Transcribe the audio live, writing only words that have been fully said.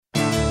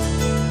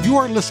You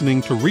are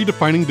listening to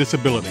Redefining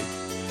Disability,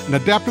 an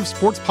adaptive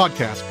sports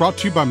podcast brought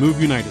to you by Move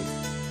United.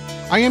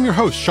 I am your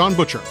host, Sean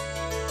Butcher,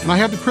 and I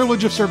have the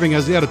privilege of serving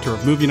as the editor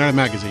of Move United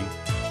magazine,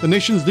 the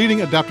nation's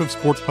leading adaptive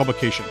sports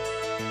publication.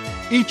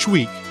 Each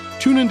week,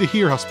 tune in to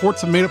hear how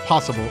sports have made it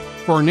possible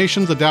for our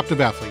nation's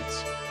adaptive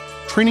athletes,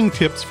 training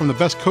tips from the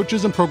best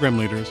coaches and program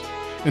leaders,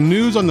 and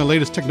news on the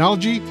latest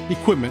technology,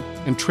 equipment,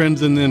 and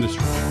trends in the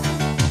industry.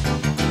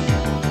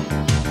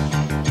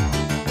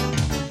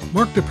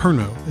 Mark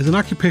DePerno is an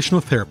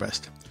occupational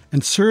therapist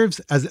and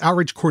serves as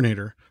outreach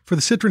coordinator for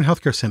the Citron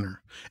Healthcare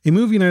Center, a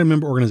Move United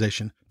member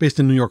organization based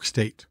in New York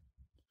State.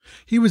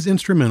 He was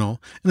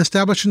instrumental in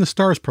establishing the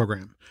STARS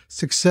program,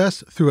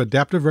 Success Through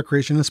Adaptive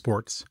Recreation and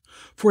Sports,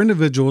 for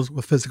individuals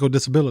with physical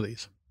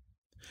disabilities.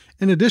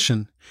 In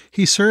addition,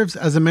 he serves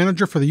as a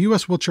manager for the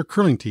U.S. wheelchair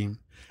curling team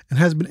and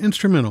has been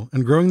instrumental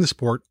in growing the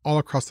sport all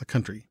across the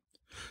country.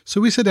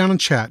 So we sit down and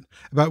chat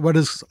about what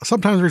is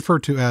sometimes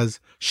referred to as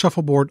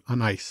shuffleboard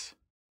on ice.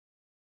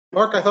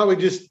 Mark, I thought we'd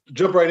just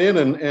jump right in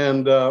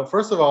and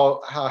first of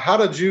all, how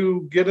did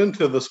you get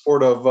into the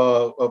sport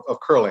of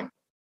curling?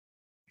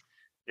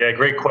 Yeah,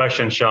 great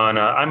question, Sean.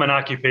 I'm an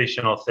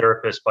occupational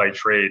therapist by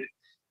trade,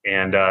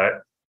 and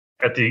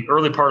at the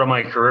early part of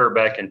my career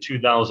back in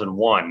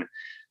 2001,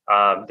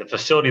 the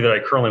facility that I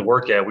currently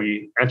work at,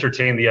 we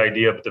entertained the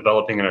idea of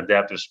developing an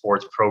adaptive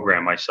sports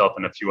program, myself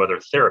and a few other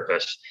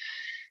therapists.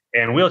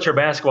 And wheelchair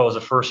basketball was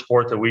the first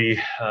sport that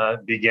we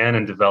began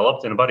and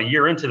developed. And about a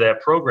year into that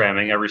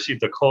programming, I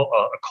received a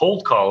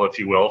cold call, if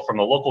you will, from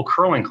a local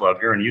curling club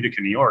here in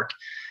Utica, New York,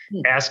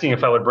 asking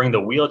if I would bring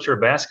the wheelchair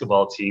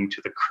basketball team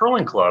to the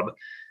curling club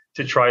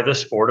to try the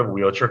sport of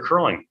wheelchair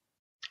curling.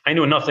 I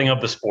knew nothing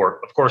of the sport.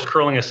 Of course,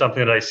 curling is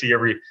something that I see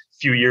every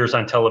few years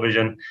on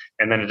television,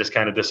 and then it just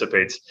kind of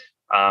dissipates.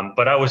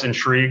 But I was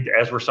intrigued,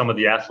 as were some of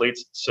the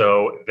athletes.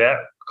 So that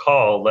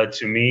call led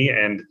to me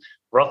and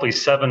roughly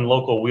 7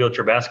 local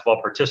wheelchair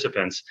basketball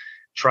participants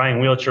trying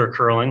wheelchair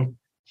curling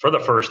for the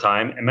first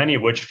time, and many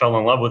of which fell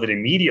in love with it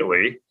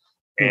immediately.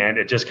 And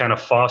it just kind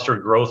of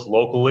fostered growth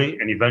locally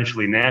and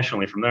eventually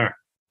nationally from there.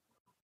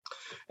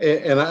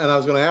 And I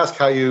was going to ask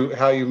how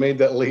you made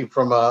that leap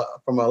from a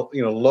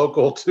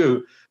local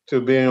to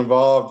being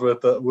involved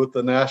with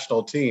the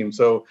national team.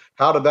 So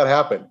how did that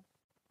happen?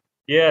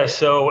 Yeah,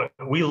 so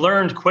we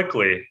learned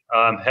quickly,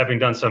 having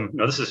done some,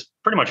 this is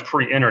pretty much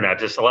pre-internet,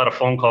 just a lot of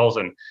phone calls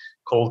and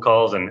cold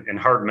calls and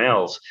hard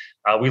mails.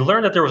 We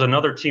learned that there was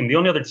another team. The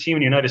only other team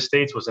in the United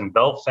States was in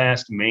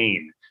Belfast,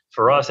 Maine.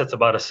 For us, it's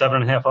about a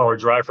 7.5-hour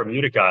drive from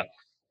Utica.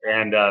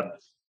 And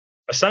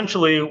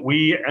essentially,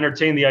 we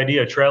entertained the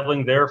idea of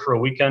traveling there for a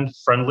weekend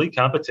friendly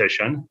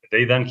competition.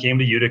 They then came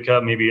to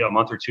Utica maybe a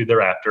month or two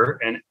thereafter,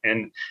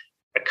 and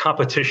a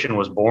competition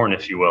was born,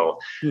 if you will.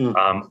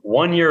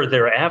 1 year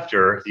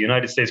thereafter, the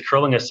United States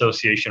Curling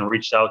Association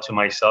reached out to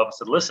myself and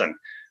said, listen,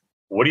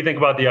 what do you think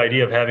about the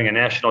idea of having a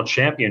national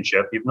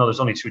championship, even though there's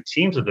only 2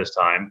 teams at this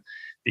time,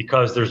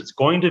 because there's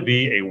going to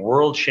be a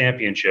world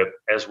championship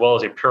as well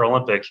as a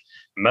Paralympic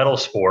medal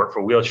sport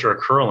for wheelchair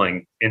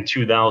curling in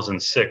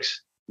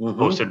 2006,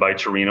 hosted by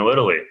Torino,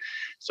 Italy.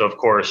 So, of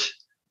course,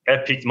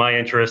 that piqued my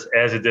interest,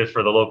 as it did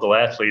for the local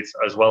athletes,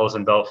 as well as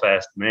in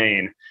Belfast,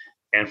 Maine.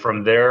 And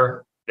from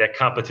there, that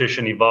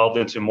competition evolved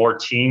into more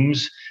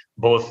teams,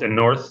 both in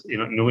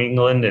New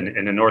England and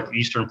in the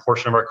northeastern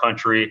portion of our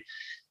country.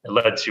 It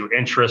led to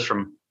interest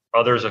from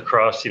others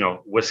across,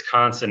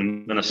 Wisconsin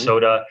and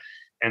Minnesota.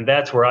 And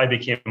that's where I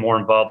became more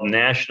involved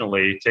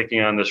nationally, taking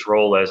on this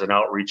role as an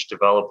outreach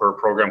developer,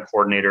 program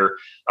coordinator,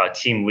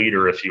 team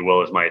leader, if you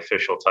will, is my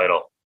official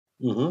title.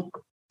 Mm-hmm.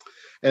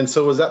 And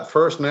so was that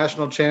first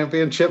national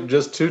championship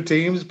just 2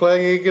 teams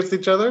playing against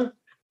each other?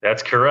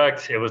 That's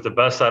correct. It was the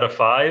best out of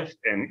 5,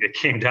 and it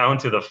came down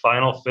to the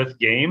final 5th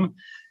game,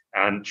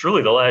 and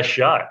truly the last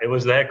shot. It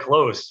was that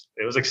close.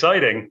 It was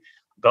exciting.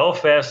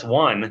 Belfast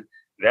won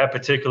that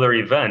particular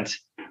event,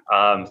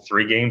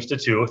 3 games to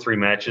 2, 3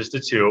 matches to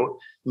 2.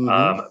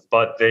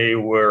 But they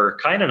were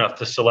kind enough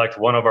to select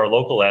one of our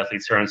local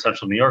athletes here in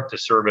Central New York to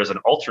serve as an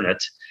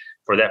alternate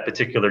for that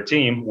particular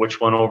team,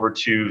 which went over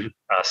to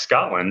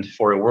Scotland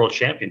for a world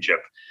championship.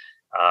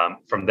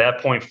 From that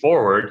point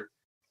forward,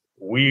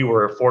 we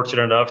were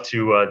fortunate enough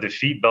to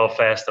defeat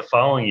Belfast the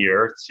following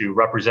year to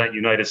represent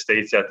United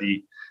States at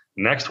the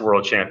next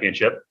world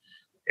championship.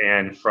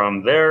 And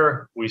from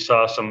there, we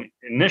saw some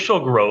initial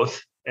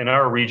growth in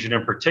our region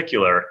in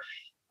particular.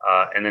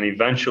 And then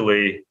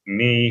eventually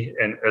me,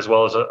 and as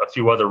well as a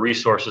few other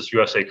resources,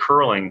 USA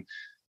Curling,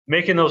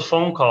 making those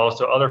phone calls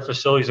to other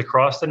facilities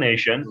across the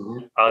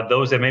nation,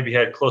 those that maybe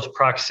had close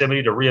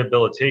proximity to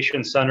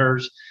rehabilitation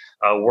centers,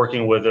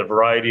 working with a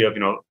variety of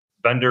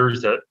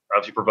vendors that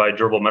obviously provide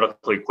durable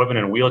medical equipment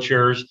and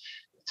wheelchairs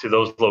to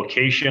those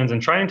locations, and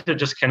trying to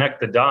just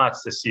connect the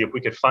dots to see if we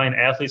could find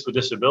athletes with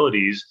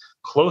disabilities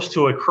close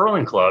to a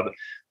curling club,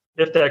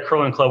 if that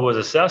curling club was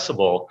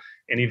accessible,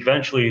 and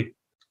eventually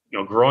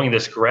growing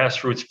this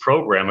grassroots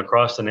program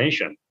across the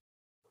nation.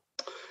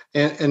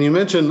 And you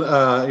mentioned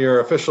your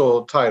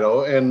official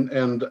title,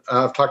 and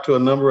I've talked to a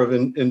number of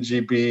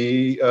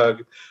NGB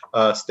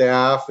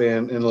staff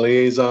and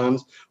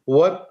liaisons.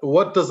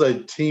 What does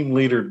a team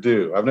leader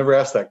do? I've never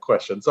asked that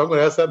question, so I'm going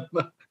to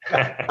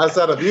ask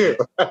that of you.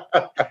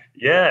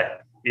 Yeah,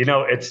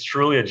 it's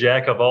truly a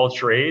jack of all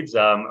trades.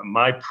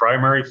 My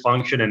primary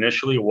function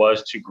initially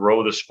was to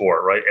grow the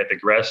sport, right, at the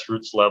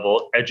grassroots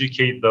level,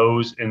 educate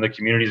those in the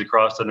communities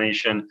across the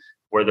nation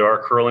where there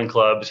are curling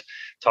clubs,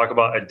 talk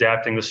about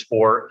adapting the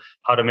sport,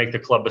 how to make the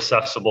club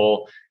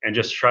accessible, and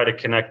just try to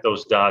connect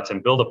those dots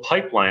and build a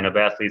pipeline of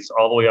athletes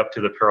all the way up to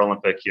the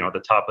Paralympic,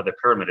 the top of the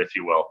pyramid, if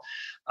you will.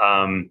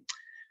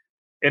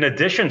 In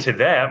addition to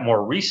that,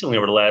 more recently,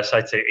 over the last,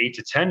 I'd say 8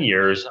 to 10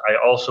 years,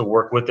 I also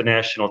work with the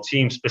national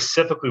team,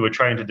 specifically with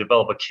trying to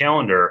develop a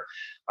calendar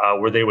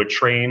where they would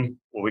train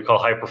what we call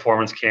high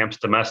performance camps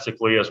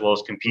domestically, as well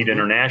as compete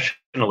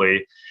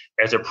internationally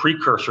as a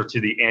precursor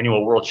to the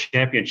annual World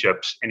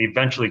Championships and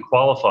eventually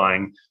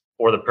qualifying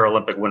for the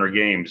Paralympic Winter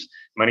Games.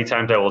 Many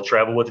times I will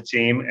travel with the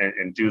team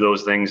and do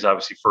those things,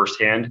 obviously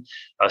firsthand,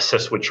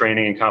 assist with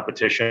training and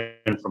competition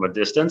from a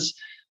distance,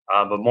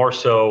 but more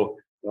so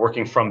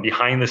working from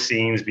behind the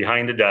scenes,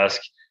 behind the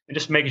desk, and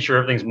just making sure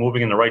everything's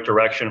moving in the right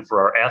direction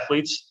for our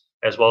athletes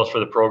as well as for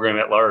the program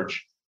at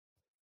large.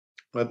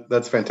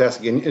 That's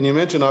fantastic. And you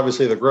mentioned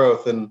obviously the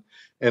growth, and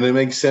it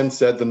makes sense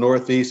that the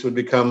Northeast would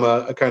become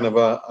a kind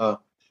of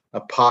a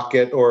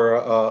pocket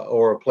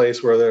or a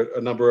place where there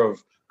a number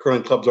of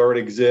curling clubs already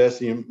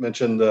exist. You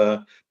mentioned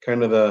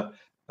kind of the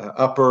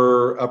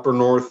upper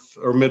North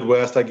or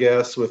Midwest, I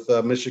guess, with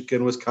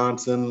Michigan,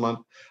 Wisconsin,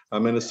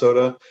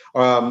 Minnesota.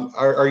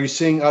 Are you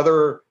seeing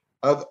other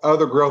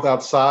growth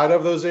outside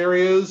of those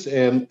areas,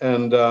 and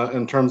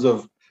in terms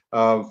of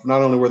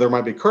not only where there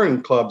might be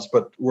curling clubs,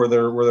 but where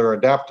there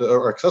adapted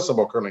or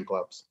accessible curling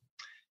clubs?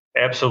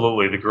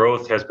 Absolutely. The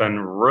growth has been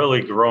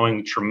really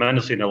growing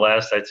tremendously in the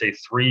last, I'd say,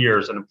 3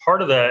 years. And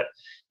part of that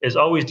is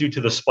always due to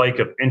the spike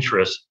of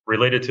interest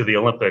related to the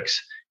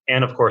Olympics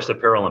and, of course, the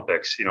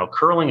Paralympics.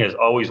 Curling is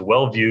always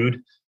well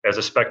viewed as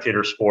a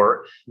spectator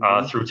sport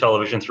through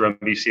television, through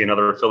NBC and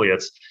other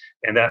affiliates.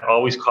 And that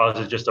always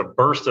causes just a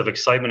burst of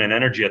excitement and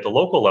energy at the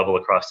local level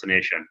across the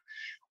nation.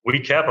 We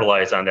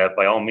capitalize on that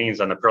by all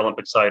means on the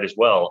Paralympic side as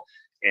well.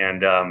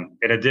 And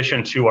in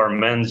addition to our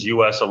men's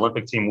U.S.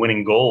 Olympic team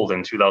winning gold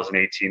in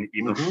 2018,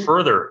 even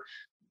further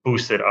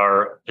boosted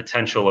our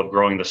potential of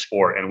growing the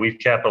sport. And we've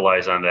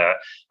capitalized on that.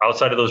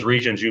 Outside of those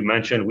regions you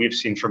mentioned, we've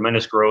seen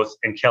tremendous growth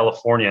in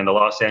California and the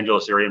Los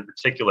Angeles area in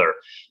particular.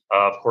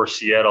 Of course,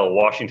 Seattle,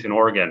 Washington,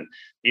 Oregon,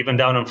 even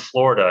down in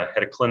Florida,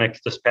 had a clinic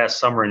this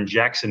past summer in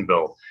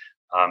Jacksonville.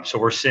 So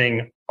we're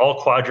seeing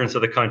all quadrants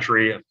of the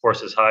country, of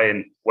course, as high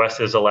and west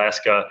as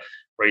Alaska,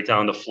 right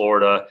down to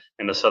Florida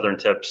and the southern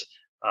tips.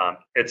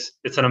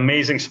 It's an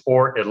amazing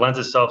sport. It lends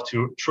itself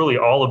to truly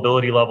all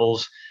ability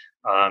levels.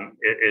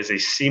 It is a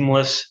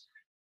seamless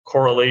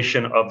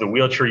correlation of the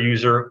wheelchair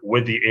user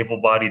with the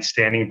able-bodied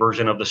standing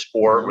version of the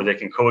sport, where they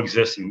can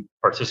coexist and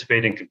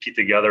participate and compete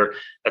together.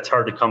 That's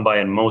hard to come by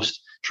in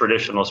most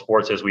traditional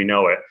sports as we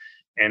know it.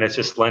 And it's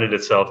just lended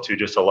itself to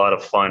just a lot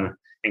of fun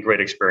and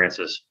great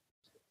experiences.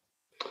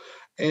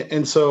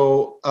 And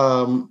so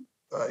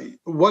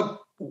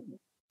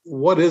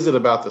what is it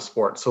about the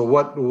sport? So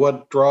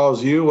what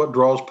draws you, what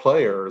draws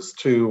players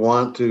to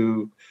want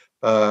to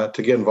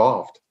get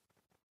involved?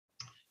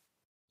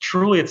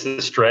 Truly, it's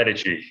a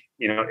strategy.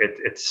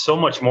 It's so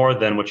much more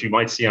than what you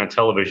might see on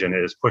television.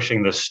 It is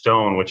pushing the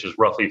stone, which is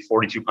roughly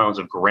 42 pounds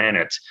of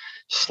granite,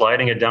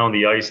 sliding it down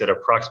the ice at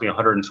approximately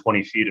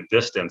 120 feet of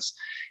distance,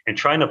 and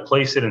trying to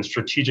place it in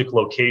strategic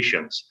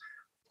locations.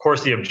 Of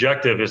course, the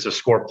objective is to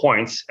score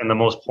points, and the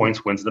most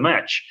points wins the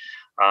match.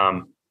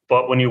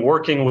 But when you're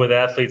working with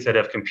athletes that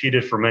have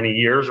competed for many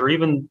years, or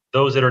even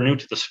those that are new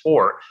to the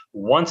sport,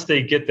 once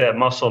they get that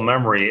muscle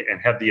memory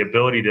and have the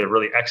ability to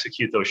really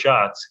execute those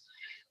shots,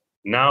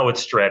 now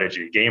it's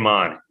strategy, game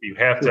on. You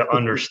have to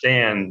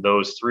understand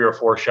those 3 or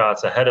 4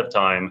 shots ahead of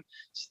time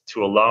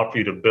to allow for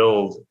you to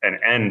build an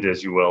end,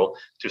 as you will,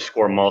 to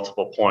score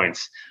multiple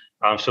points.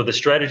 So the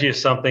strategy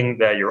is something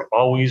that you're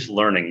always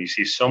learning. You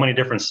see so many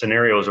different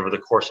scenarios over the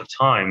course of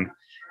time.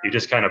 You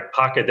just kind of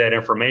pocket that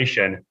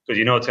information because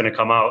you know it's going to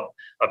come out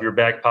of your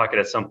back pocket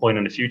at some point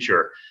in the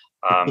future.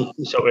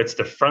 So it's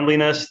the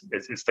friendliness,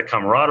 it's the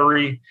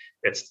camaraderie,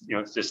 it's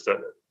just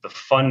the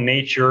fun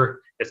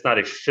nature. It's not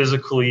a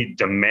physically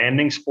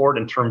demanding sport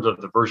in terms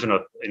of the version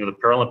of the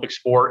Paralympic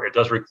sport. It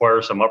does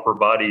require some upper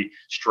body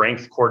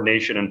strength,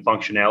 coordination, and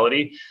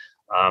functionality.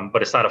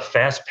 But it's not a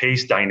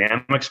fast-paced,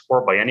 dynamic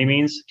sport by any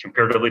means,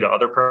 comparatively to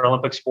other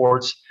Paralympic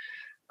sports.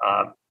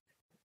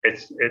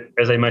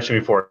 As I mentioned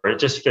before, it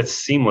just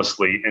fits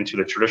seamlessly into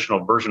the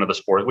traditional version of the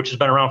sport, which has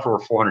been around for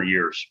over 400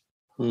 years.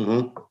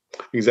 Mm-hmm.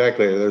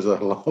 Exactly. There's a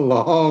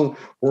long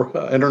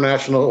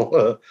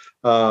international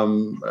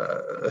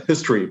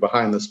history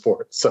behind the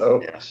sport.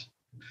 So, yes.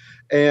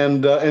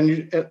 And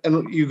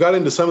you got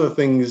into some of the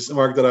things,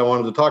 Mark, that I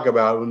wanted to talk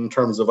about in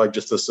terms of like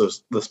just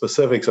the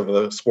specifics of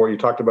the sport. You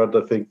talked about,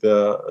 I think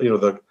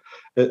you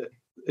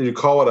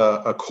call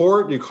it a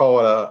court, you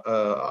call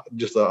it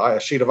just a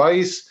sheet of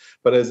ice.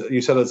 but as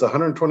you said, it's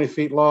 120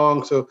 feet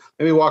long. So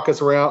maybe walk us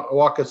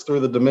through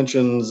the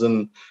dimensions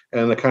and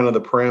the kind of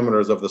the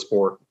parameters of the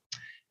sport.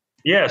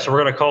 Yeah, so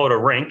we're going to call it a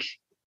rink,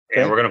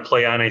 Okay. and we're going to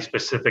play on a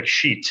specific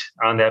sheet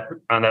on that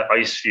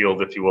ice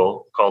field, if you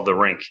will, called the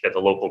rink at the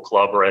local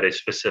club or at a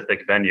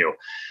specific venue.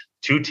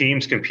 Two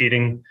teams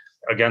competing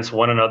against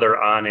one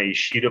another on a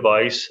sheet of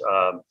ice.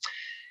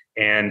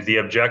 And the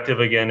objective,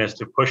 again, is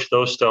to push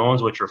those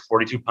stones, which are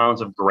 42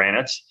 pounds of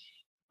granite.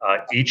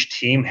 Each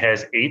team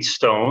has 8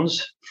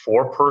 stones,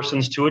 4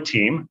 persons to a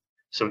team.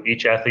 So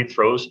each athlete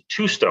throws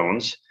 2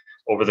 stones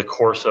over the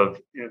course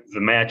of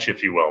the match,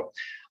 if you will.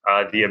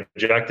 The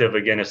objective,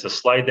 again, is to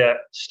slide that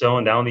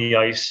stone down the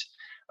ice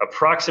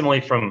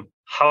approximately from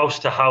house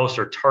to house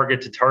or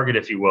target to target,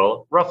 if you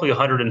will, roughly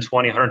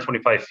 120,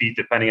 125 feet,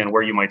 depending on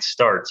where you might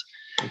start.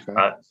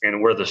 Okay.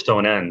 And where the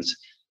stone ends.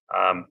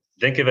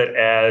 Think of it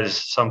as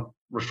some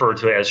refer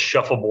to it as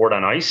shuffleboard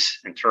on ice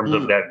in terms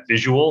of that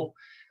visual,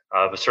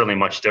 but certainly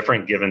much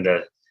different given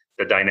the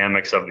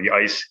dynamics of the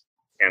ice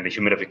and the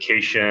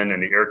humidification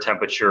and the air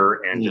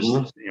temperature and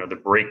just the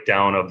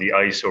breakdown of the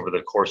ice over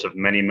the course of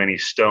many, many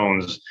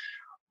stones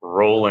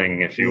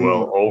rolling, if you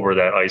will, over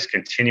that ice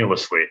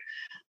continuously.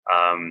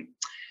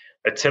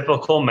 A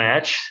typical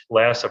match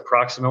lasts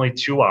approximately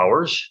 2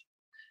 hours.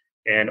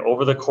 And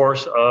over the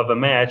course of a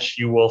match,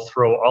 you will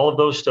throw all of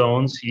those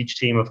stones, each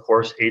team, of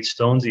course, 8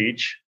 stones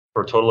each,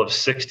 for a total of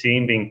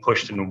 16 being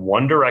pushed in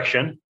one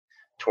direction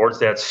towards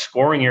that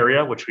scoring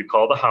area, which we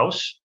call the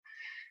house.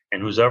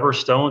 And whoever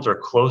stones are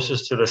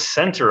closest to the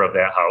center of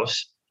that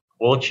house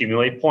will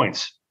accumulate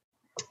points.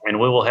 And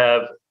we will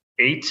have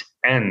 8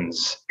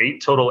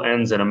 total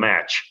ends in a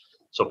match.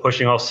 So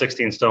pushing all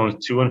 16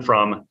 stones to and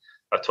from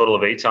a total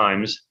of 8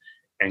 times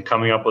and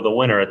coming up with a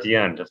winner at the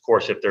end. Of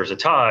course, if there's a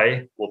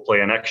tie, we'll play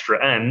an extra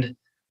end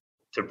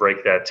to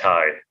break that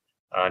tie.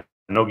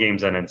 No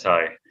games end in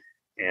tie.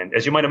 And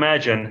as you might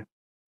imagine,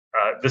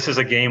 this is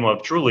a game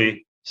of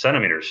truly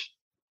centimeters,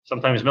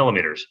 sometimes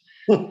millimeters.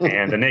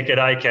 And the naked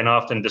eye can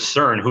often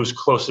discern who's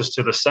closest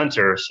to the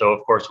center. So,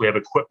 of course, we have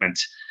equipment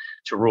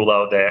to rule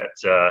out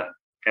that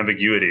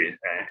ambiguity.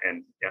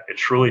 And it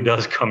truly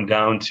does come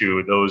down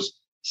to those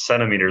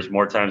centimeters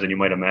more times than you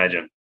might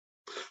imagine.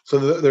 So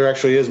there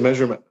actually is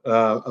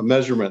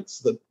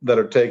measurements that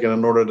are taken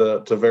in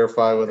order to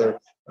verify whether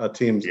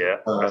teams. Yeah,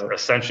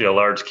 essentially a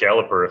large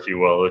caliper, if you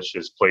will, which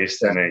is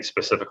placed in a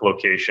specific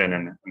location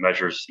and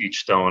measures each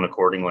stone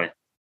accordingly.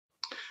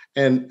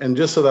 And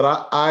just so that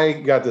I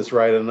got this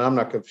right and I'm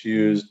not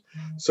confused,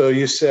 so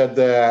you said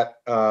that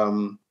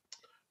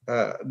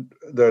there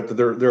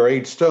are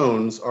 8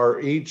 stones.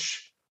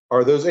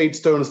 Are those 8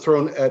 stones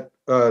thrown at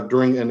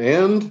during an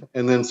end,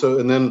 and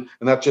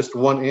that's just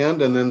one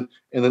end, and then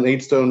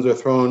 8 stones are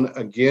thrown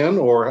again?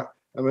 Or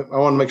I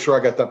want to make sure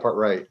I got that part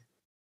right.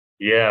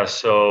 Yeah.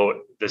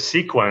 So the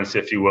sequence,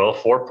 if you will,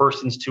 4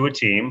 persons to a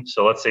team.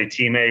 So let's say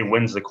Team A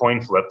wins the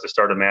coin flip to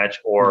start a match,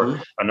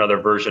 or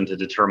another version to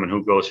determine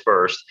who goes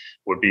first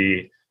would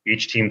be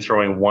each team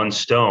throwing 1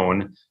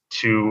 stone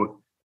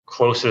to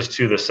closest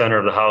to the center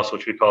of the house,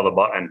 which we call the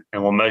button,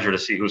 and we'll measure to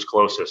see who's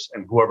closest.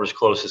 And whoever's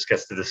closest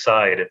gets to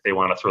decide if they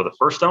want to throw the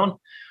first stone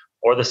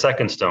or the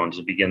second stone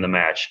to begin the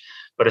match.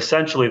 But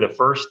essentially, the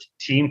first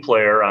team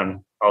player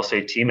on, I'll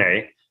say Team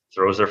A,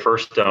 throws their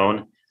first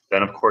stone.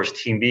 Then, of course,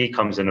 Team B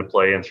comes into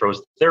play and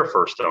throws their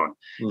first stone.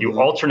 You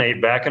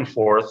alternate back and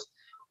forth,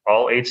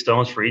 all 8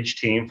 stones for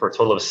each team, for a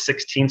total of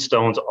 16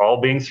 stones,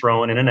 all being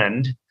thrown in an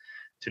end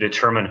to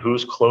determine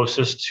who's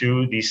closest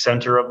to the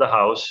center of the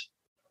house,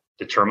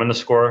 determine the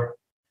score,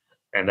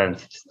 and then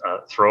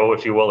throw,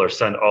 if you will, or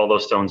send all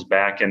those stones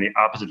back in the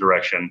opposite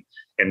direction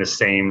in the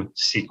same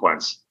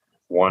sequence.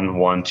 1,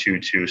 1, 2,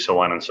 2, so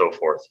on and so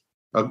forth.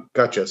 Oh,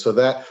 gotcha.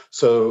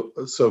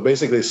 So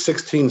basically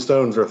 16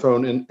 stones are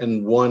thrown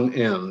in one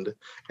end,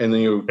 and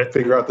then you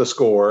figure out the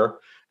score,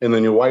 and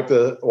then you wipe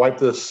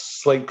the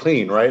slate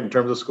clean, right, in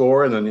terms of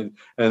score, and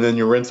then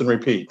you rinse and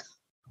repeat.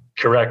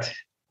 Correct.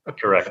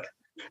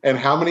 And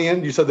how many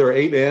ends? You said there are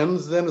 8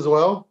 ends then as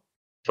well?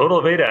 Total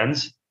of 8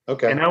 ends.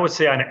 Okay. And I would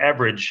say on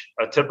average,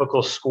 a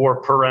typical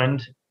score per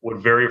end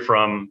would vary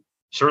from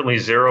certainly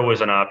 0 is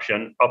an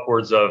option,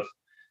 upwards of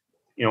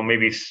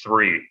maybe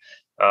 3.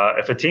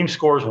 If a team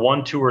scores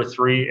 1, 2, or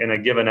 3 in a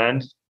given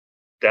end,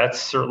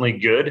 that's certainly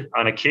good.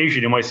 On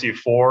occasion, you might see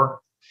 4,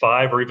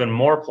 5, or even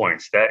more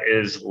points. That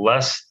is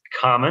less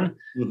common.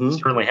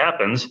 Certainly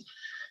happens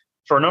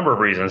for a number of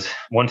reasons.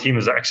 One team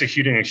is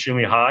executing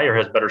extremely high or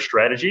has better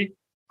strategy.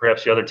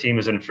 Perhaps the other team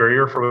is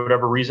inferior for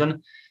whatever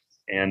reason.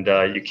 And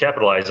you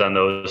capitalize on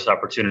those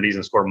opportunities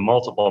and score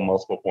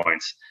multiple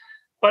points.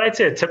 But I'd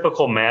say a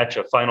typical match,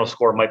 a final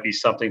score might be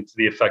something to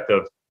the effect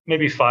of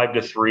maybe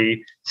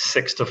 5-3,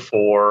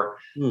 6-4.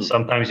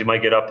 Sometimes you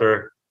might get up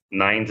there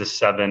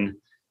 9-7,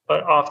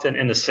 but often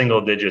in the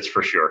single digits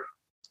for sure.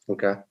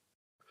 Okay,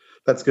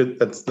 that's good.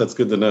 That's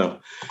good to know.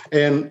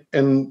 And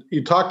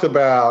you talked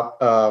about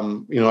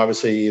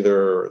obviously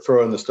either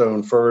throwing the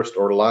stone first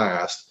or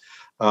last.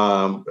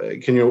 Can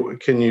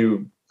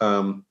you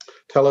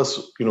tell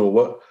us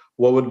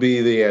what would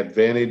be the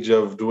advantage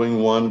of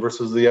doing one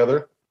versus the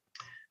other?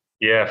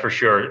 Yeah, for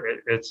sure.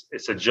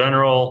 It's a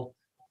general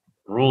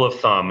rule of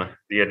thumb.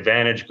 The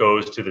advantage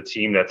goes to the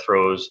team that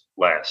throws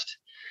last.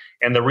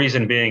 And the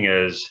reason being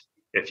is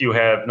if you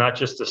have not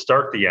just to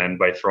start the end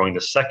by throwing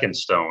the second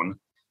stone,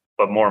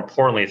 but more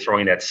importantly,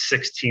 throwing that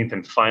 16th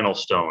and final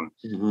stone,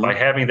 by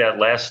having that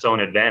last stone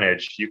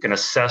advantage, you can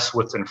assess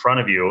what's in front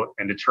of you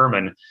and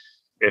determine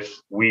if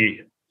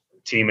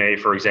team A,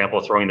 for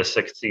example, throwing the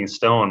 16th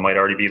stone might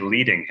already be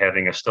leading,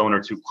 having a stone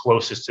or two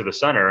closest to the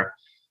center,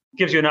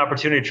 gives you an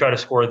opportunity to try to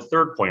score the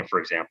third point, for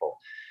example.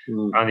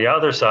 On the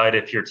other side,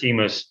 if your team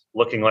is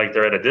looking like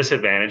they're at a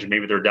disadvantage,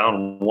 maybe they're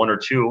down one or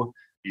two,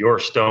 your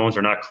stones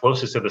are not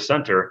closest to the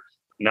center.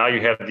 Now you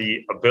have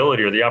the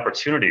ability or the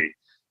opportunity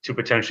to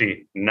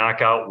potentially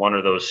knock out one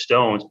of those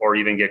stones or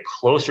even get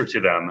closer to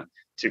them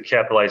to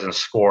capitalize and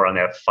score on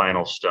that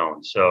final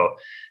stone. So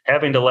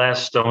having the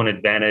last stone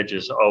advantage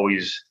is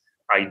always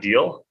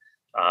ideal.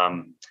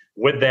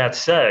 With that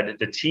said,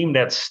 the team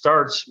that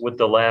starts with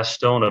the last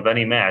stone of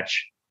any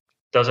match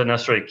doesn't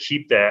necessarily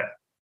keep that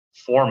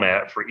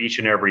format for each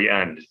and every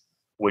end.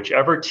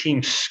 Whichever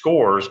team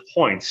scores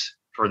points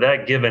for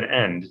that given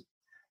end,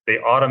 they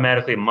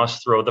automatically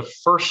must throw the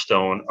first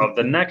stone of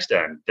the next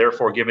end,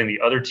 therefore giving the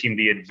other team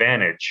the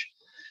advantage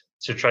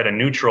to try to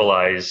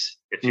neutralize,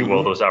 if you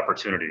will, those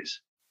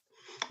opportunities.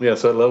 Yeah,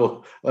 so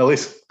level at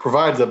least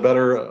provides a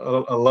better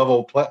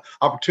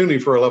opportunity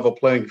for a level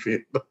playing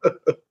field.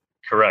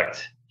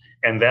 Correct.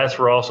 And that's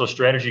where also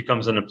strategy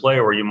comes into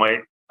play, where you might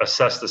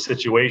assess the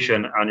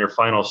situation on your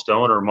final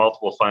stone or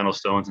multiple final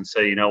stones and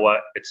say, you know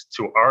what, it's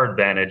to our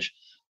advantage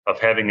of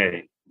having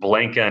a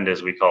blank end,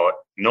 as we call it.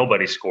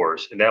 Nobody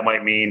scores. And that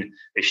might mean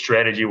a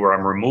strategy where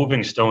I'm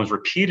removing stones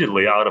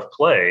repeatedly out of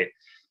play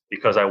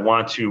because I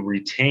want to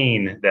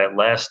retain that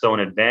last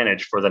stone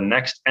advantage for the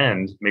next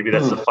end. Maybe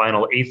that's the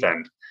final eighth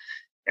end.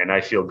 And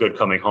I feel good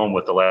coming home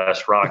with the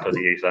last rock of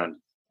the eighth end.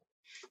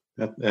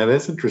 That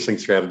is interesting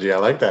strategy. I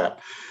like that.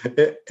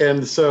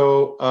 And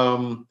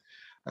so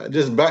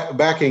just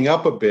backing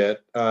up a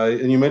bit,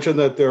 and you mentioned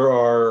that there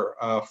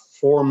are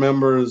 4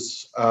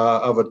 members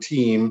of a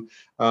team.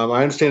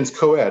 I understand it's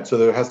co-ed, so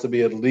there has to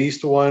be at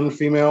least one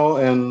female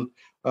and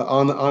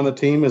on the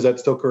team. Is that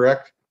still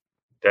correct?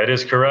 That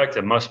is correct.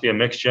 It must be a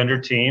mixed gender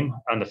team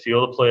on the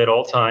field of play at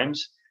all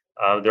times.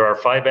 There are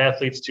 5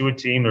 athletes to a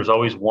team. There's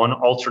always one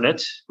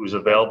alternate who's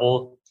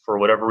available for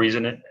whatever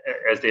reason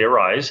as they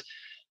arise.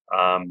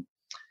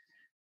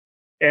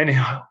 And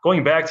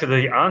going back to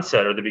the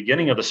onset or the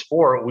beginning of the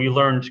sport, we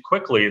learned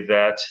quickly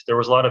that there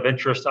was a lot of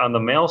interest on the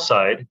male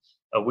side.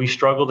 We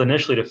struggled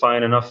initially to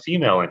find enough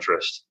female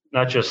interest,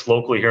 not just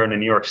locally here in the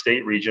New York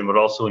State region, but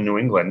also in New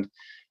England.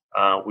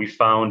 We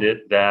found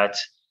it that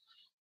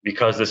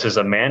because this is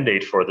a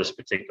mandate for this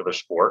particular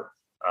sport,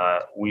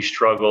 we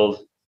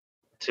struggled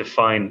to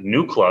find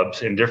new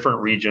clubs in different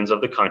regions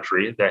of the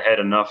country that had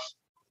enough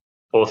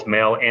both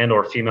male and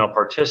or female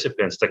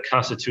participants to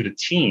constitute a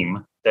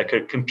team that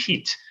could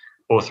compete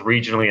both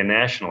regionally and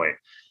nationally.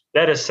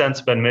 That has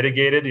since been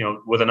mitigated,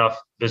 with enough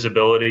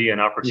visibility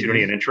and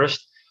opportunity and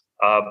interest.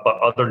 But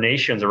other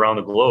nations around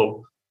the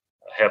globe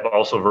have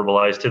also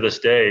verbalized to this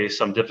day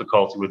some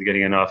difficulty with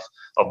getting enough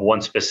of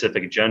one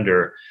specific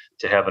gender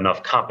to have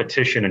enough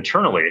competition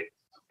internally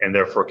and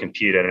therefore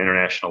compete at an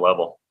international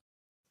level.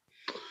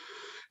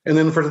 And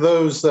then for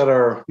those that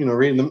are,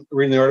 reading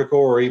the article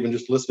or even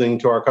just listening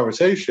to our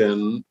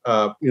conversation,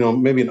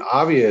 maybe an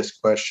obvious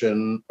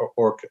question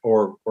or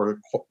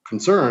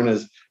concern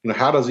is,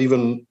 how does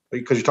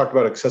because you talked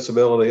about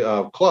accessibility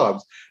of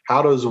clubs,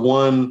 how does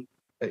one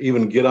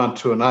even get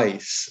onto an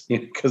ice?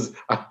 Because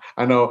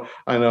I know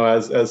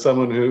as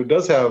someone who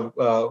does have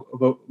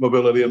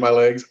mobility in my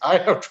legs, I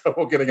have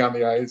trouble getting on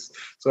the ice.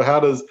 So how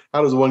does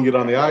one get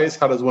on the ice?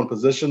 How does one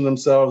position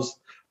themselves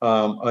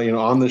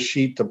on the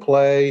sheet to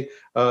play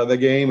the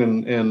game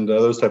and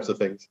those types of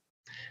things?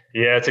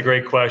 Yeah, it's a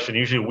great question.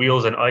 Usually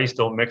wheels and ice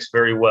don't mix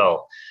very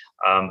well.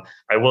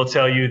 I will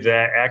tell you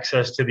that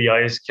access to the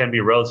ice can be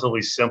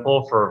relatively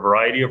simple for a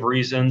variety of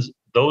reasons.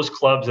 Those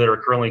clubs that are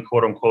currently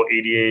quote unquote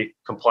ADA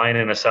compliant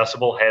and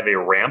accessible have a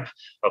ramp.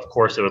 Of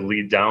course, it would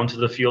lead down to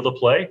the field of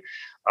play.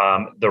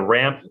 The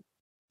ramp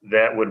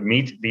that would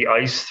meet the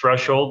ice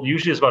threshold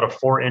usually is about a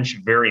 4-inch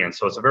variance.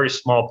 So it's a very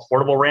small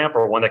portable ramp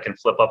or one that can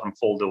flip up and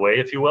fold away,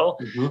 if you will.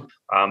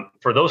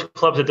 For those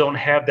clubs that don't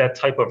have that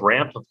type of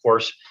ramp, of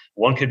course,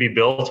 one could be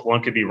built,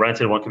 one could be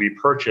rented, one could be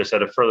purchased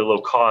at a fairly low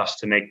cost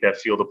to make that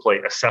field of play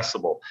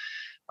accessible.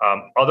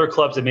 Other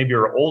clubs that maybe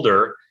are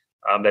older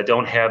that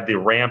don't have the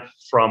ramp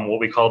from what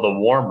we call the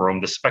warm room,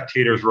 the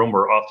spectators room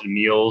where often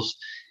meals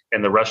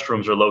and the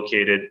restrooms are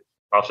located,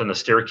 often the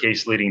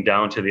staircase leading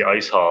down to the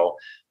ice hall.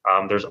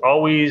 There's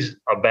always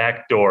a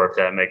back door, if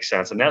that makes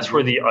sense. And that's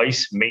where the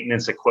ice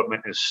maintenance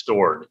equipment is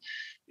stored.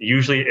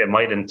 Usually it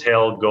might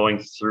entail going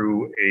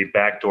through a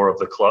back door of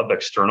the club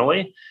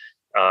externally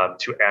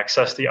to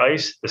access the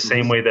ice, the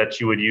same way that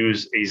you would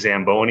use a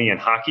Zamboni in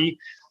hockey.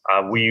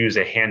 We use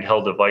a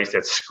handheld device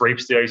that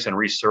scrapes the ice and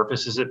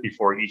resurfaces it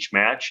before each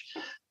match.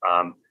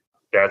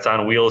 That's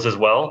on wheels as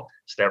well.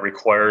 So that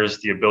requires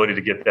the ability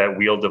to get that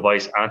wheel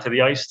device onto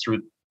the ice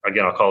through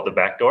Again, I'll call it the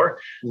back door.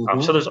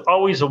 So there's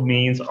always a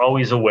means,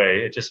 always a way.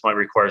 It just might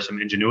require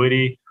some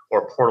ingenuity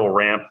or portal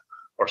ramp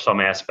or some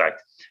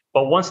aspect.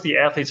 But once the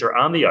athletes are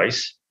on the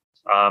ice,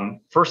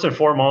 first and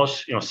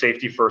foremost,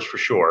 safety first for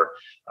sure.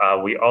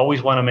 We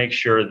always want to make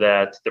sure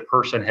that the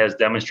person has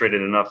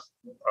demonstrated enough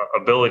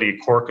ability,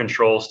 core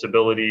control,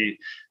 stability,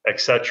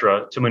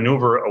 etc., to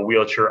maneuver a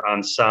wheelchair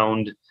on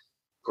sound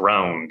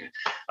ground.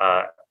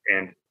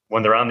 And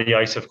when they're on the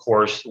ice, of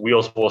course,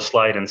 wheels will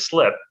slide and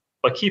slip.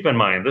 But keep in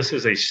mind, this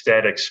is a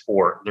static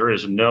sport. There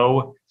is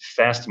no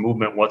fast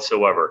movement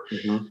whatsoever.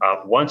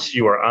 Once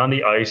you are on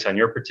the ice on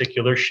your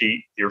particular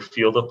sheet, your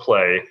field of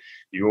play,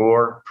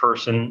 your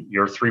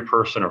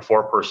 3-person or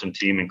 4-person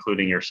team,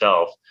 including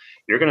yourself,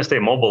 you're going to stay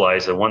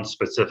mobilized in one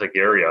specific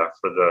area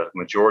for the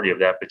majority of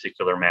that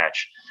particular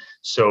match.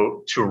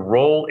 So to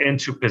roll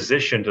into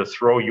position to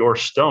throw your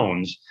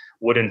stones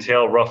would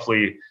entail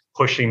roughly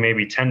pushing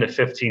maybe 10 to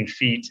 15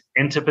 feet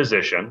into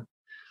position,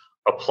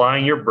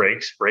 applying your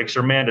brakes. Brakes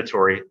are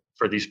mandatory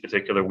for these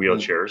particular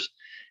wheelchairs.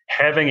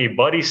 Having a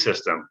buddy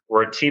system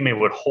where a teammate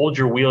would hold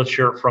your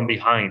wheelchair from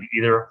behind,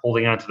 either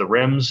holding onto the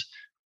rims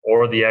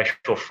or the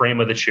actual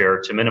frame of the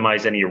chair to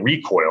minimize any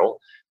recoil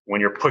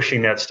when you're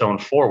pushing that stone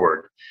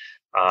forward.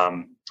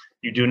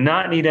 You do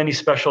not need any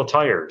special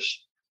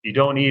tires. You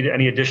don't need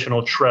any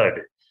additional tread.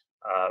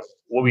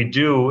 What we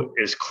do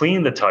is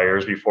clean the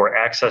tires before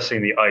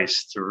accessing the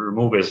ice to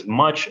remove as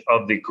much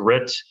of the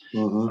grit,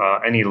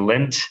 any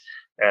lint,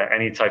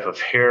 any type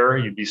of hair.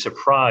 You'd be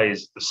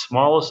surprised. The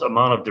smallest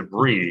amount of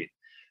debris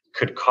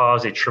could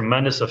cause a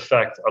tremendous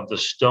effect of the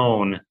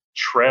stone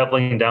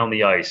traveling down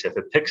the ice. If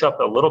it picks up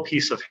a little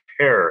piece of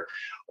hair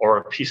or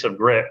a piece of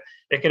grit,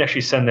 it can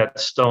actually send that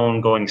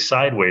stone going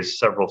sideways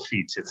several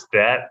feet. It's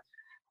that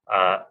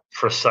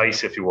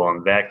precise, if you will,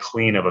 and that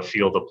clean of a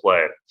field of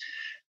play.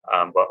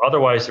 But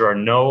otherwise, there are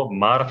no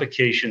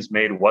modifications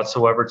made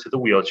whatsoever to the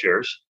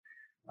wheelchairs.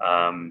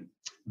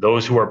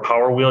 Those who are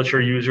power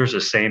wheelchair users,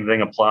 the same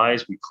thing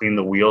applies. We clean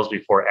the wheels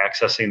before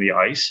accessing the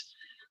ice.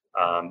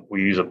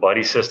 We use a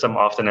buddy system.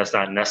 Often that's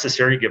not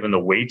necessary given the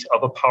weight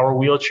of a power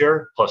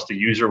wheelchair plus the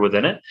user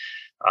within it.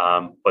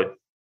 But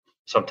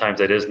sometimes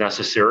that is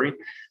necessary.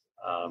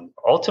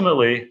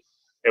 Ultimately,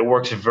 it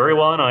works very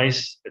well on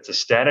ice. It's a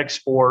static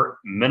sport,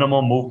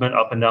 minimal movement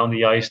up and down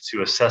the ice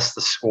to assess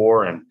the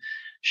score and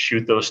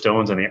shoot those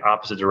stones in the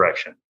opposite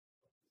direction.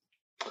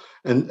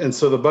 And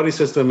so the buddy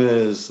system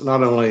is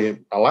not only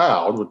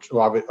allowed, which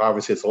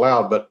obviously it's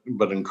allowed,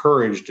 but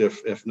encouraged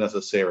if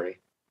necessary.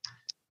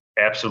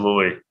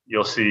 Absolutely.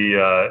 You'll see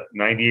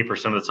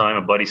 98% of the time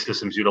a buddy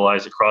system is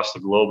utilized across the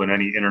globe in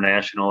any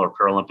international or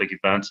Paralympic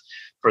events.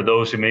 For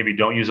those who maybe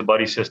don't use a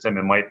buddy system,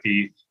 it might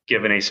be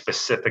given a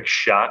specific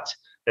shot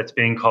that's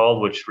being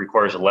called, which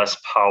requires less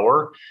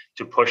power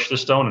to push the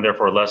stone and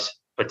therefore less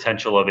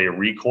potential of a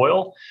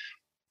recoil.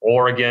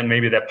 Or again,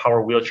 maybe that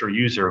power wheelchair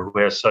user who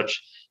has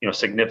such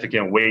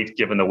significant weight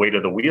given the weight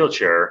of the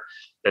wheelchair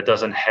that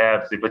doesn't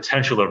have the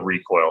potential of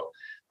recoil.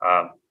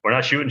 We're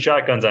not shooting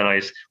shotguns on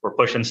ice. We're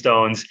pushing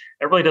stones.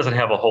 It really doesn't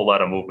have a whole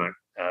lot of movement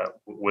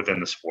within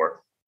the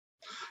sport.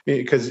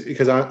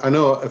 Because I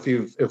know if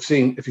you've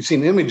seen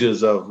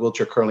images of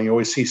wheelchair curling, you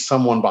always see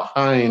someone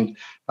behind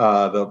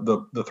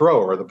the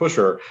thrower or the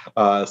pusher.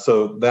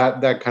 So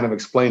that kind of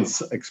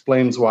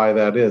explains why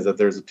that is, that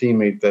there's a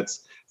teammate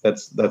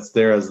that's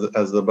there as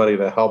the buddy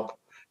to help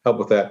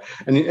with that.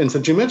 And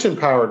since you mentioned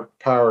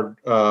powered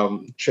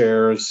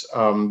chairs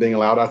being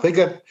allowed, I think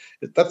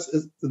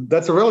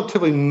that's a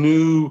relatively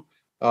new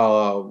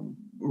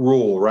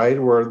rule,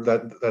 right? Where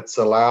that's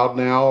allowed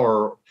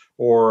now,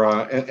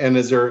 and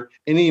is there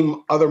any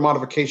other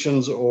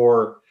modifications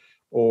or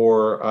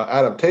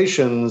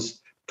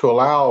adaptations to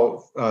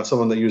allow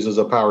someone that uses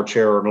a power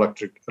chair or an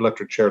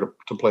electric chair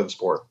to play the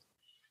sport?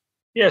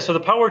 Yeah, so the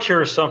power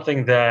chair is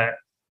something that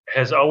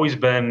has always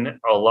been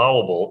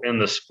allowable in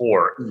the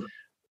sport,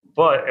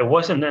 but it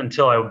wasn't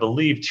until I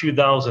believe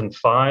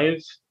 2005,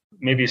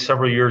 maybe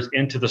several years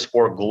into the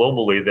sport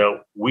globally,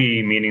 that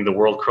we, meaning the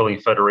World Curling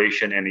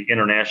Federation and the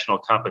international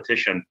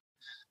competition,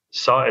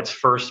 saw its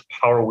first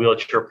power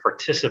wheelchair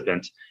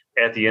participant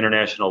at the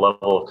international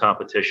level of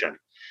competition.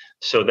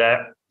 So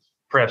that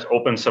perhaps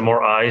opened some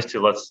more eyes to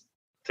let's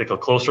take a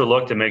closer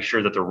look to make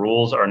sure that the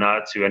rules are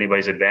not to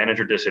anybody's advantage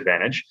or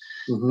disadvantage.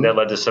 That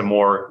led to some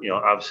more,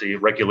 obviously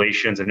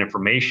regulations and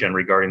information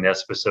regarding that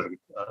specific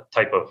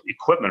type of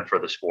equipment for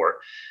the sport.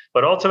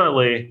 But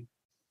ultimately,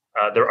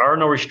 there are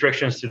no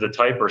restrictions to the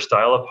type or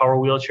style of power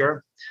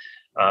wheelchair.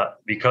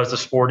 Because the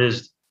sport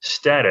is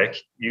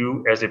static,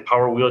 you as a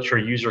power wheelchair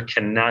user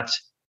cannot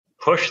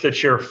push the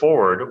chair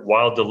forward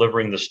while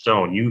delivering the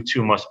stone. You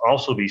too must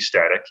also be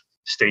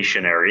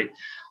stationary.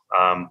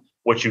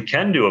 What you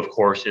can do, of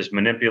course, is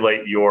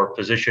manipulate your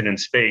position in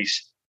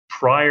space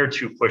prior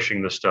to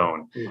pushing the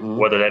stone,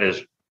 whether that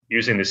is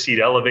using the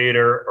seat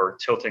elevator or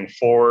tilting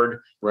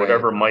forward,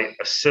 whatever might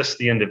assist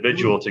the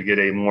individual to get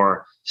a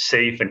more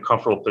safe and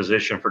comfortable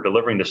position for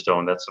delivering the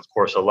stone. That's, of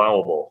course,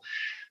 allowable.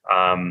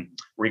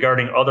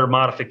 Regarding other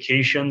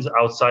modifications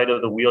outside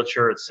of the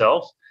wheelchair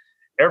itself,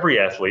 every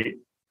athlete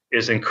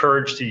is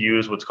encouraged to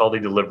use what's called a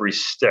delivery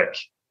stick.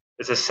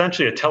 It's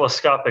essentially a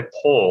telescopic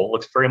pole,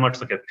 looks very much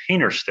like a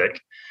painter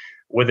stick,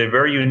 with a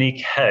very unique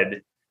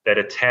head that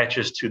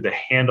attaches to the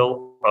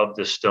handle of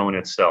the stone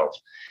itself.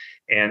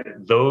 And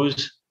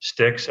those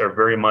sticks are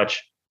very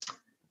much,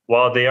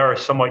 while they are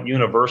somewhat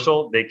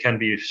universal, they can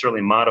be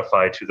certainly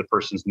modified to the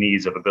person's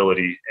needs of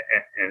ability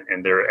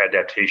and their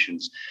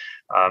adaptations.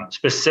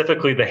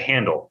 Specifically the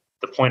handle,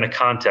 the point of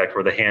contact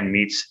where the hand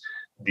meets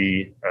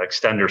the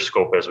extender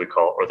scope, as we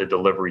call it, or the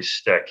delivery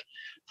stick.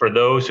 For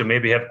those who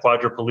maybe have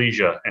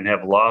quadriplegia and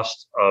have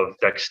loss of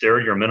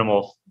dexterity or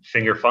minimal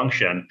finger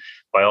function,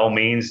 by all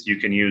means, you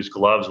can use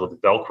gloves with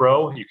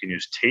Velcro. You can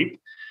use tape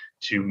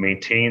to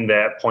maintain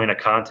that point of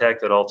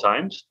contact at all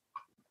times.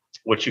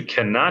 What you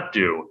cannot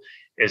do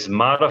is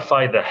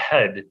modify the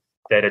head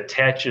that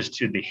attaches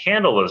to the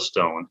handle of the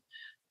stone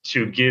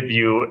to give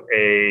you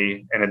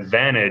an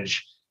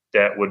advantage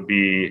that would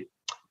be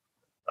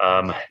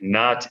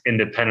not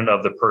independent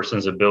of the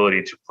person's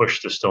ability to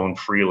push the stone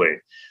freely.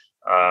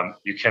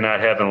 You cannot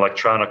have an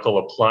electronical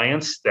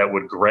appliance that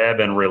would grab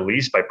and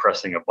release by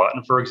pressing a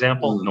button, for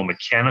example. No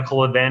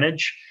mechanical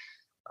advantage.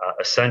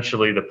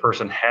 Essentially, the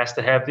person has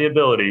to have the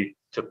ability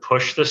to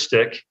push the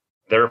stick,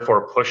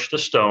 therefore push the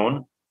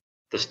stone,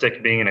 the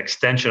stick being an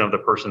extension of the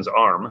person's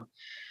arm,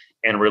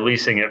 and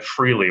releasing it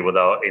freely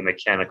without a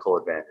mechanical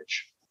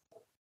advantage.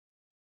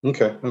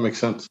 Okay, that makes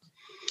sense.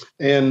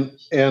 And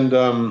what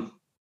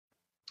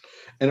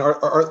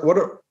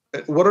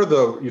are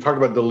the, you talked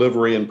about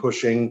delivery and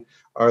pushing.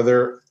 Are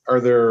there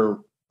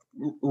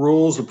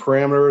rules or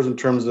parameters in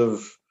terms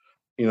of,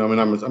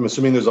 I'm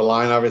assuming there's a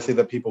line obviously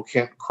that people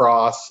can't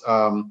cross.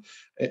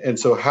 And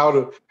so how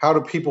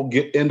do people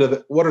get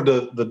into what are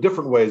the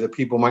different ways that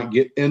people might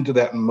get into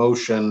that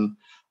motion?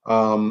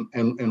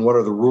 And what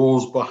are the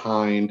rules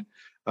behind?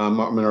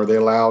 Are they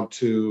allowed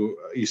to?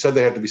 You said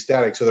they have to be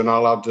static, so they're not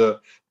allowed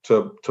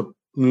to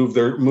move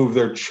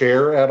their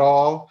chair at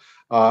all.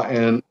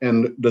 And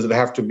does it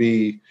have to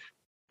be,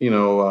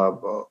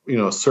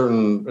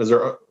 certain? Is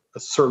there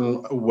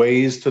certain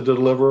ways to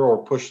deliver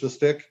or push the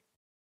stick?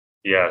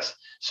 Yes.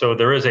 So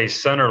there is a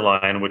center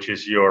line, which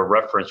is your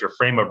reference, your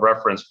frame of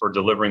reference for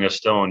delivering a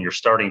stone, your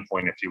starting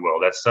point, if you will.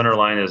 That center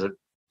line, as it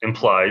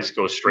implies,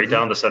 goes straight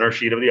down the center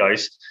sheet of the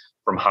ice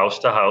from house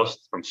to house,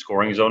 from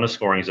scoring zone to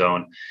scoring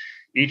zone.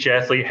 Each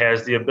athlete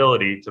has the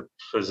ability to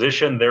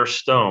position their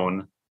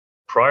stone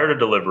prior to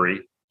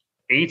delivery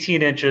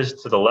 18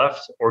 inches to the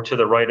left or to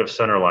the right of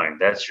center line.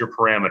 That's your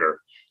parameter.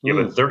 You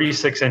have a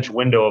 36-inch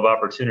window of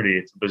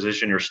opportunity to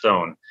position your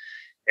stone,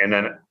 and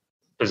then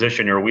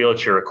position your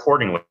wheelchair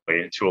accordingly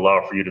to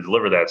allow for you to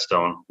deliver that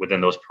stone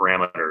within those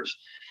parameters.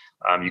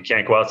 You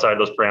can't go outside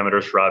those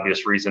parameters for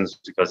obvious reasons,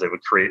 because it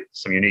would create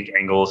some unique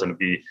angles and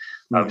be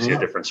obviously a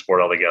different sport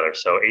altogether.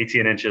 So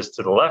 18 inches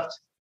to the left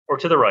or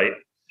to the right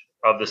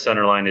of the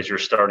center line is your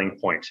starting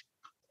point.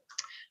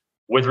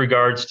 With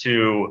regards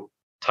to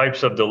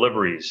types of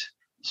deliveries,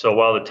 so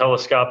while the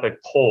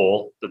telescopic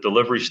pole, the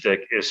delivery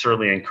stick, is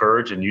certainly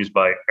encouraged and used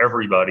by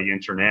everybody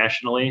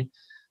internationally,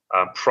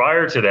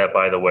 prior to that,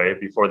 by the way,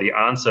 before the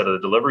onset of the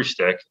delivery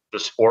stick, the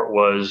sport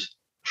was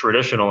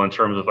traditional in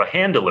terms of a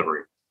hand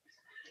delivery.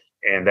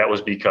 And that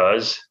was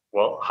because,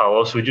 well, how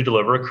else would you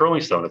deliver a curling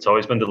stone? It's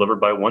always been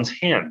delivered by one's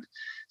hand.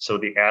 So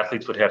the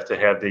athletes would have to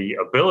have the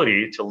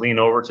ability to lean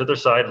over to their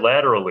side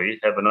laterally,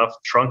 have enough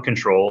trunk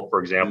control, for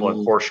example,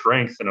 and core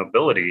strength and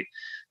ability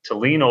to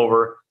lean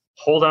over,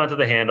 hold onto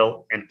the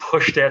handle, and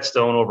push that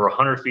stone over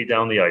 100 feet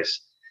down the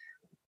ice.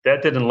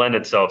 That didn't lend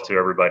itself to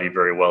everybody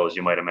very well, as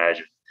you might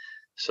imagine.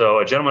 So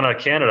a gentleman out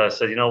of Canada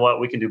said, you know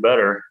what, we can do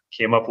better,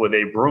 came up with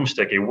a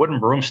broomstick, a wooden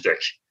broomstick,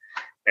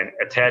 and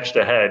attached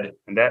a head.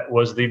 And that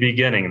was the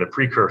beginning, the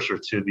precursor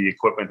to the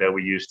equipment that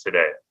we use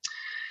today.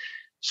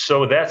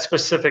 So that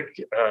specific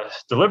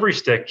delivery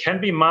stick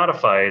can be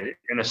modified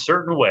in a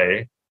certain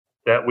way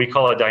that we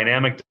call a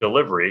dynamic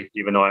delivery,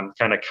 even though I'm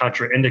kind of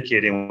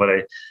contraindicating what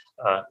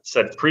I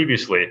said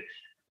previously.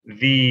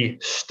 The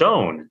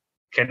stone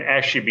can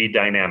actually be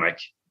dynamic.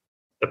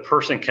 The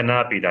person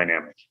cannot be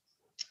dynamic.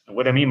 And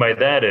what I mean by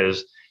that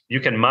is you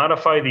can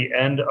modify the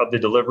end of the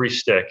delivery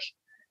stick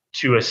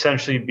to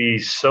essentially be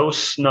so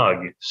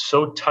snug,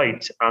 so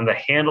tight on the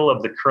handle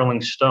of the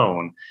curling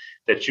stone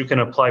that you can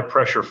apply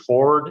pressure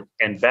forward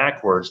and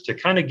backwards to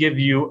kind of give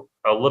you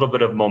a little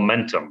bit of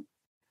momentum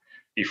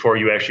before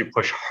you actually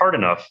push hard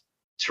enough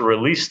to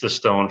release the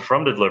stone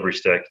from the delivery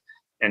stick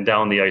and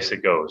down the ice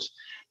it goes.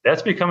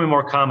 That's becoming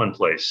more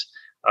commonplace.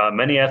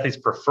 Many athletes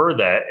prefer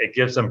that. It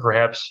gives them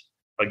perhaps,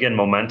 again,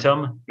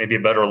 momentum, maybe a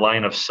better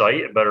line of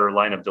sight, a better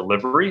line of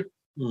delivery.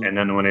 And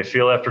then when they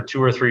feel after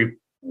 2 or 3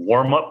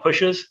 warm-up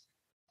pushes,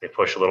 they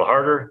push a little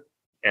harder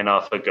and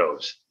off it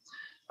goes.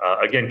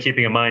 Again,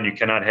 keeping in mind, you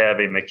cannot have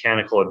a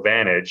mechanical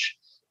advantage.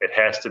 It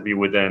has to be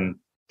within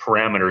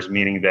parameters,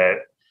 meaning that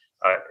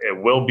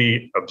it will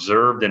be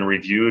observed and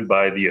reviewed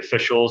by the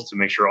officials to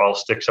make sure all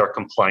sticks are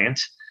compliant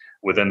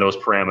within those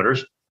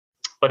parameters.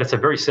 But it's a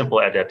very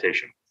simple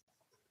adaptation.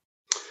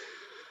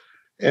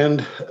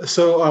 And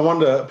so I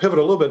wanted to pivot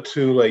a little bit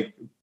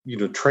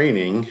to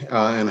training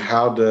and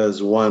how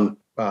does one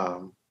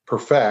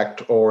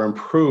perfect or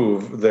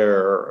improve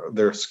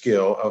their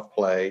skill of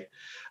play.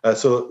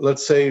 So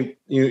let's say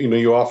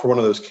you offer one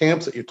of those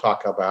camps that you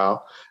talk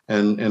about,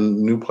 and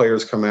new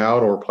players come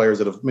out, or players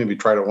that have maybe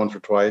tried it once or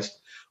twice.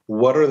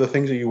 What are the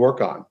things that you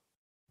work on?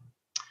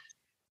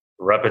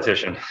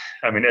 Repetition.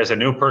 I mean, as a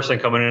new person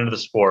coming into the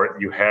sport,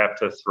 you have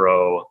to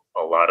throw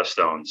a lot of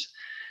stones.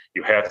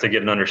 You have to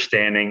get an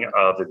understanding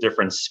of the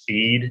different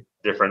speed,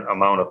 different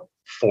amount of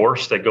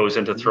force that goes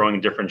into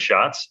throwing different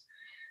shots.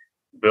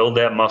 Build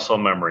that muscle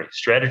memory.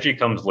 Strategy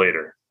comes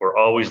later. We're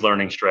always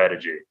learning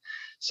strategy.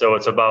 So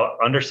it's about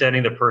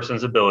understanding the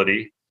person's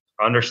ability,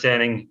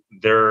 understanding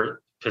their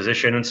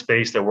position in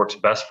space that works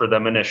best for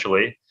them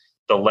initially,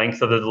 the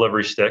length of the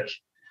delivery stick,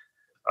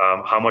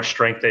 how much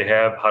strength they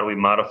have, how do we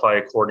modify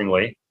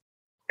accordingly.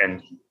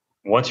 And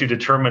once you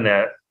determine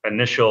that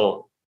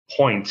initial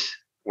point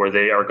where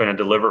they are going to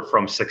deliver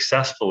from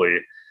successfully,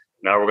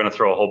 now we're going to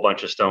throw a whole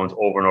bunch of stones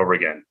over and over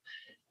again.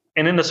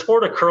 And in the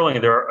sport of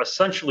curling, there are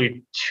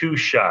essentially two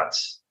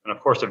shots, and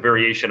of course a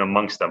variation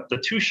amongst them. The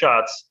two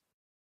shots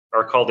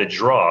are called a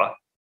draw,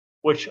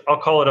 which I'll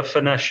call it a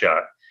finesse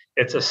shot.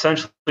 It's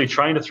essentially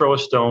trying to throw a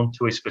stone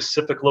to a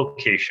specific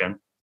location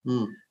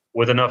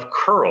with enough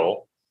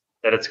curl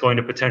that it's going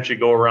to potentially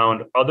go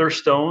around other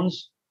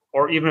stones,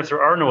 or even if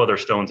there are no other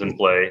stones in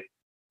play,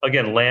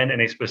 again, land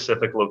in a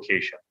specific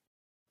location.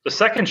 The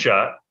second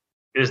shot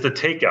is the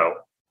takeout.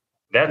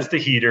 That's the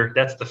heater.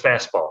 That's the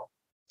fastball.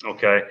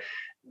 Okay.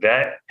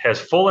 That has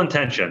full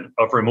intention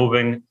of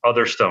removing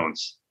other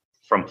stones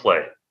from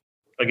play,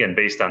 again,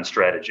 based on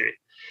strategy.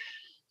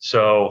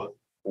 So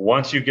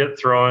once you get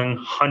throwing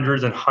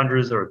hundreds and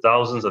hundreds or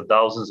thousands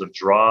of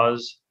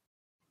draws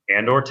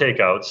and or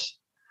takeouts,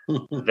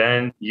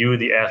 then you,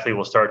 the athlete,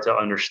 will start to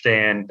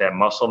understand that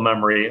muscle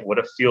memory, what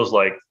it feels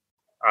like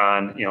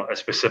on a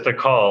specific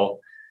call.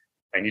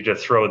 I need to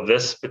throw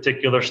this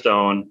particular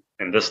stone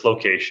in this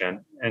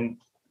location, and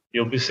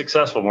you'll be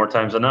successful more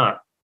times than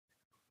not.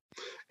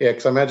 Yeah,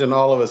 because I imagine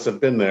all of us have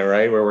been there,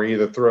 right? Where we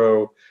either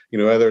throw,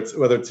 whether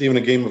it's even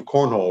a game of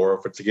cornhole, or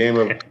if it's a game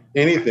of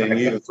anything,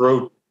 you either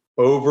throw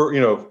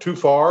over, too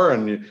far,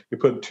 and you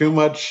put too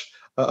much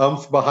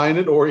umph behind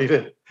it, or you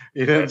didn't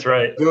That's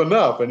right. do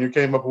enough, and you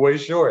came up way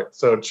short.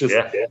 So it's just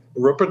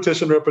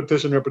repetition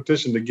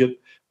to get.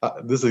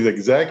 This is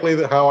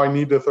exactly how I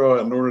need to throw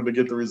it in order to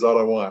get the result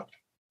I want.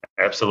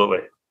 Absolutely.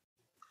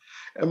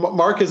 And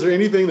Mark, is there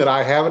anything that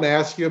I haven't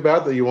asked you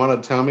about that you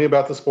want to tell me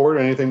about the sport, or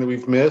anything that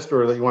we've missed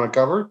or that you want to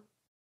cover?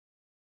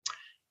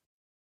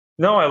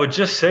 No, I would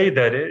just say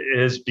that it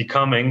is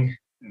becoming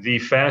the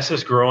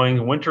fastest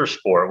growing winter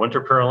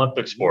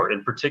Paralympic sport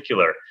in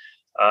particular.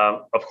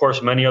 Of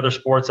course, many other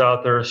sports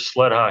out there,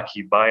 sled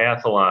hockey,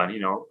 biathlon,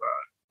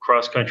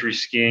 cross-country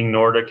skiing,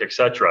 Nordic,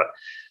 etc.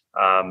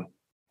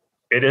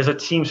 It is a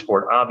team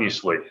sport,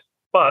 obviously.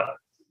 But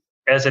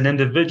as an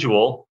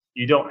individual,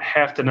 you don't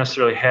have to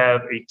necessarily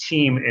have a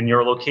team in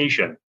your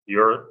location,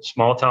 your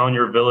small town,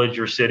 your village,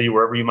 your city,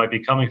 wherever you might be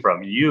coming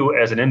from. You,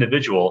 as an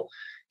individual,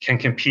 can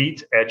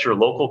compete at your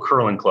local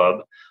curling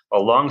club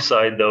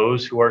alongside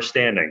those who are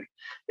standing.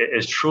 It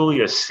is truly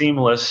a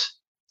seamless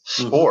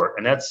sport.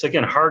 And that's,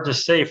 again, hard to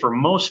say for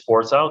most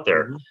sports out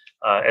there.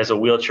 As a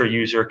wheelchair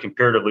user,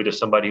 comparatively to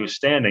somebody who's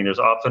standing, there's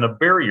often a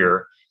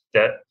barrier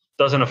that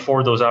doesn't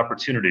afford those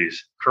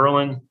opportunities.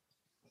 Curling,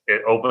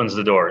 it opens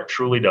the door. It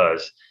truly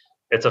does.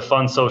 It's a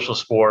fun social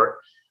sport.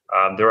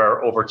 There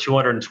are over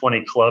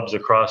 220 clubs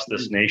across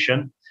this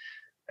nation.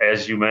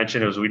 As you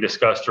mentioned, as we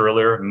discussed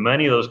earlier,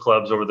 many of those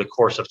clubs over the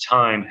course of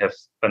time have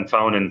been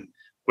found in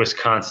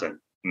Wisconsin,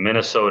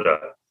 Minnesota,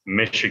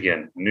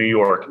 Michigan, New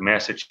York,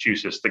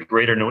 Massachusetts, the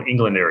greater New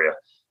England area.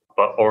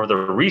 But over the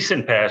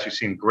recent past, we've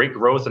seen great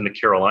growth in the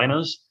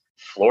Carolinas,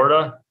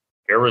 Florida,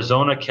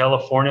 Arizona,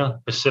 California,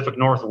 Pacific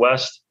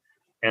Northwest,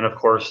 and of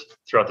course,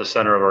 throughout the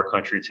center of our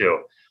country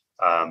too.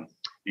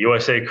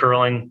 USA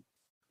Curling,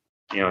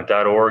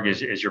 .org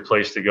is your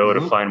place to go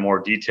to find more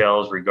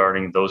details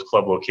regarding those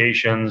club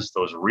locations,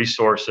 those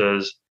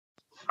resources.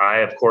 I,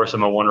 of course,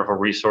 am a wonderful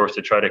resource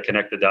to try to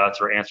connect the dots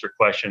or answer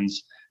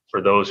questions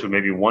for those who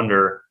maybe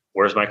wonder,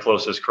 where's my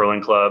closest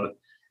curling club?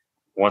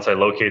 Once I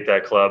locate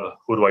that club,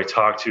 who do I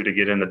talk to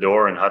get in the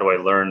door, and how do I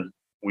learn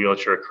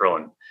wheelchair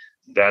curling?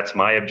 That's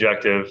my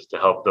objective, to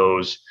help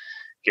those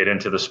get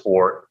into the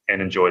sport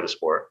and enjoy the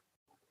sport.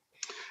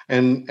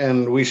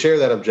 And we share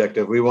that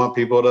objective. We want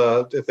people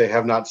to, if they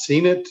have not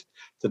seen it,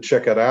 to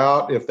check it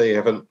out. If they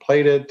haven't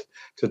played it,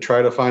 to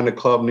try to find a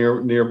club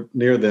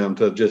near them,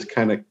 to just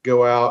kind of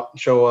go out,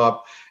 show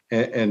up,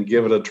 and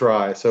give it a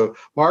try. So,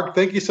 Mark,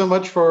 thank you so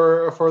much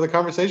for the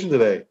conversation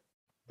today.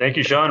 Thank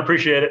you, Sean.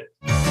 Appreciate it.